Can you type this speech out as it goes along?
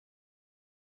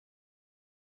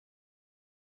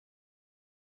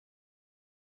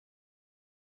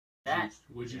That's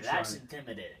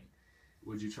intimidating.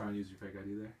 Would you try and use your fake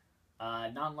ID there?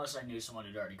 Not unless I knew someone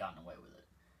had already gotten away with it.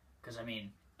 Because, I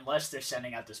mean, unless they're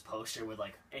sending out this poster with,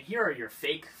 like, and here are your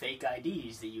fake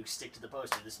IDs that you stick to the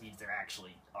poster, this means they're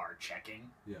actually are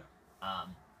checking. Yeah.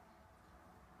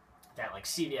 That, like,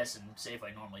 CVS and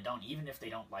Safeway normally don't, even if they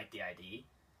don't like the ID,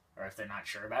 or if they're not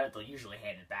sure about it, they'll usually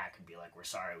hand it back and be like, we're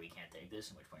sorry, we can't take this,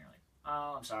 in which point you're like,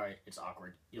 oh, I'm sorry, it's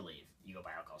awkward, you leave. You go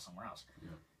buy alcohol somewhere else.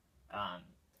 Yeah.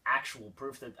 Actual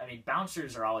proof that, I mean,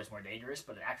 bouncers are always more dangerous,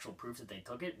 but actual proof that they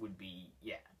took it would be,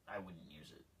 yeah, I wouldn't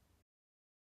use it.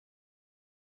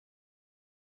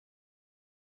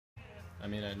 I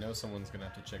mean, I know someone's gonna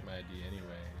have to check my ID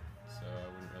anyway, so I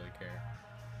wouldn't really care.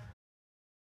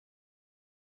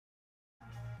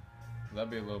 That'd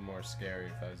be a little more scary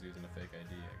if I was using a fake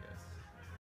ID, I guess.